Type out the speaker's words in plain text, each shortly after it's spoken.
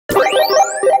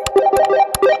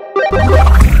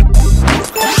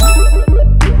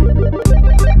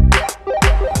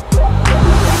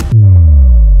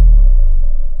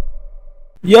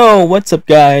Yo, what's up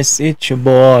guys? It's your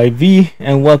boy V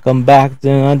and welcome back to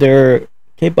another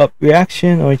K-pop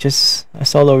reaction or just a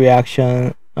solo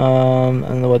reaction. I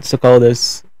don't know what to call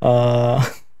this. So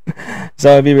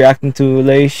I'll be reacting to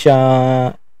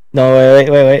Leisha. No,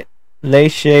 wait.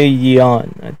 CHAE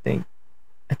Yeon. I think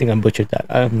I butchered that.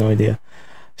 I have no idea.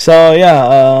 So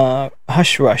yeah,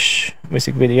 Hush Rush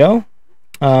music video.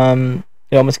 It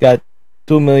almost got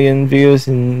 2 million views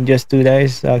in just 2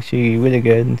 days. Actually really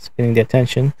good. It's getting the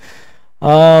attention.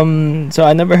 So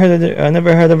I never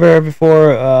heard of her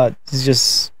before. This is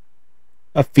just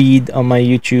a feed on my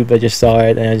YouTube. I just saw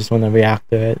it and I just want to react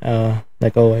to it,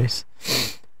 like always.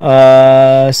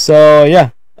 So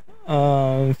yeah,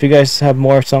 if you guys have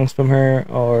more songs from her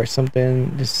or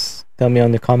something, just tell me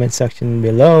on the comment section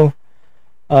below.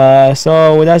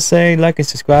 So with that said, like and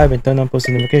subscribe and turn on post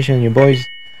notification. Your boys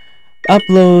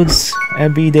uploads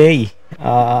every day.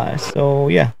 So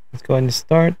yeah, let's go ahead and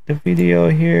start the video.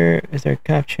 Here is our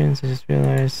captions. I just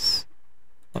realized,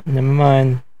 oh, never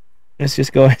mind, let's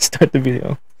just go ahead and start the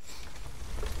video.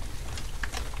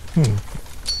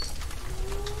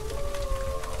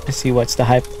 Let's see what's the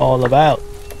hype all about.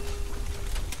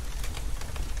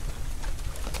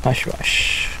 Hush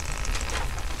Rush.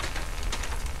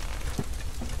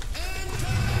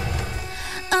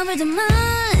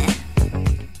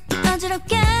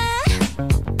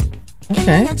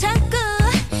 Okay. Look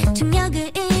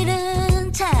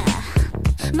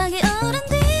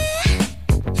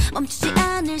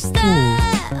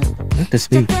at this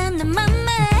beat.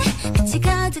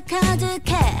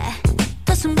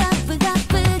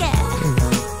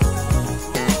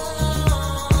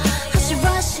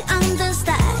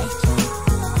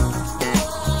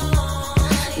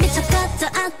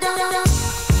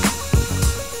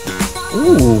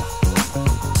 Ooh.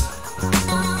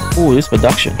 Ooh, this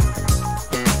production.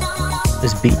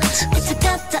 This beat.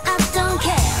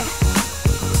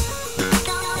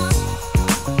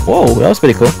 Whoa, that was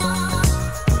pretty cool.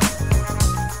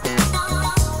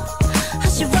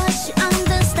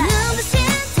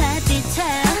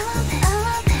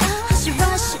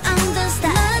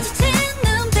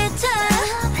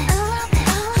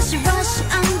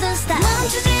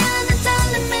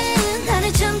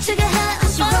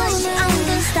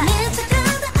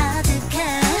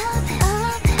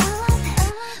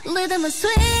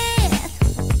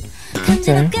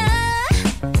 Okay.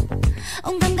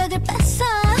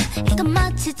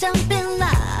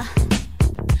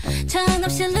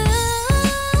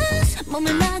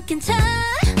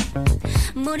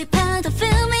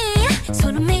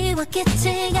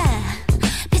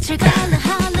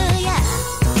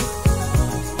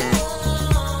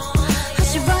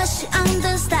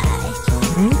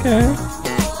 Okay.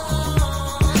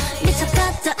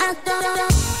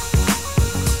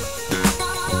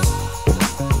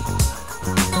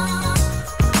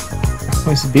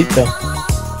 Nice beat though.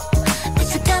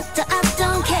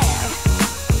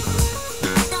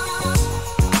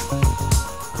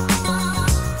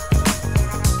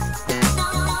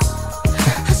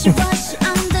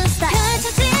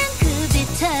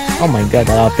 Oh my god,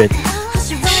 that outfit.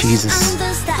 Jesus.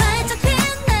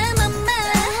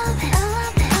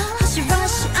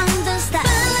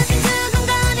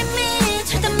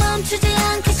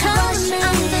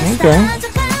 Okay.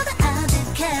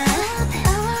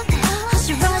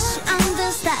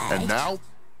 And now,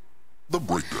 the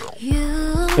breakdown.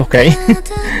 Okay.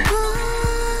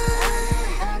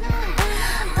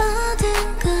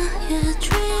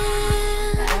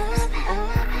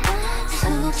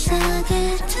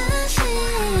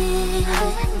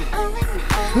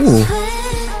 Ooh.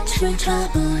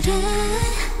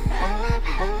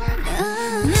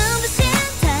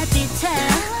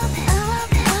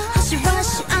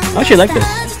 I actually like this.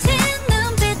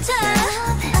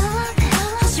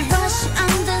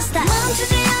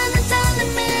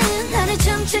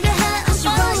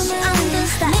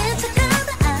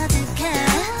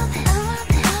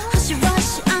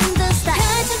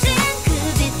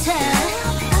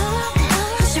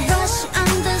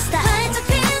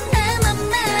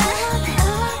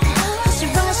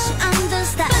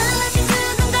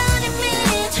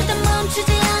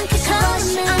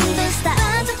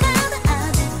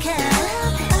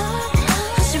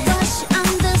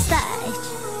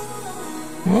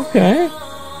 Okay.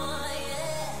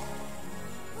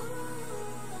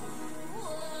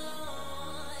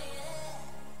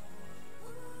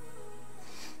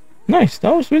 Nice.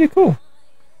 That was really cool.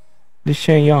 This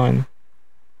CHAE YEON.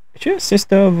 Is she a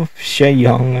sister of CHAE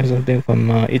YON or something from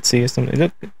ITZY or something?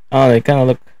 Look. Oh, they kind of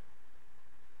look.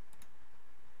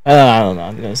 I don't know.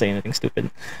 I'm gonna say anything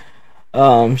stupid.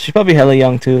 She's probably hella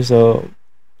young too. So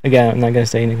again, I'm not gonna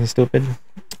say anything stupid.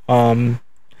 Um,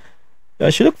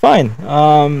 she looked fine.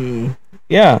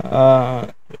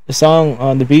 Yeah. The song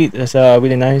on the beat is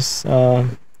really nice. I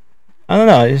don't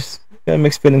know. I just got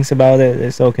mixed feelings about it.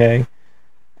 It's okay.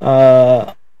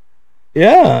 Uh,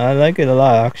 yeah, I like it a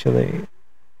lot actually.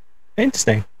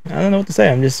 Interesting. I don't know what to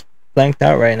say. I'm just blanked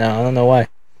out right now. I don't know why.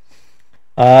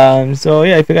 So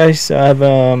yeah, if you guys have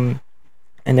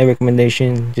any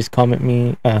recommendation, just comment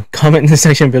me. Comment in the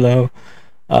section below.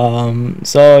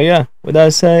 So yeah, with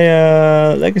that say,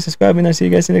 like and subscribe, and I'll see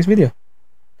you guys in the next video.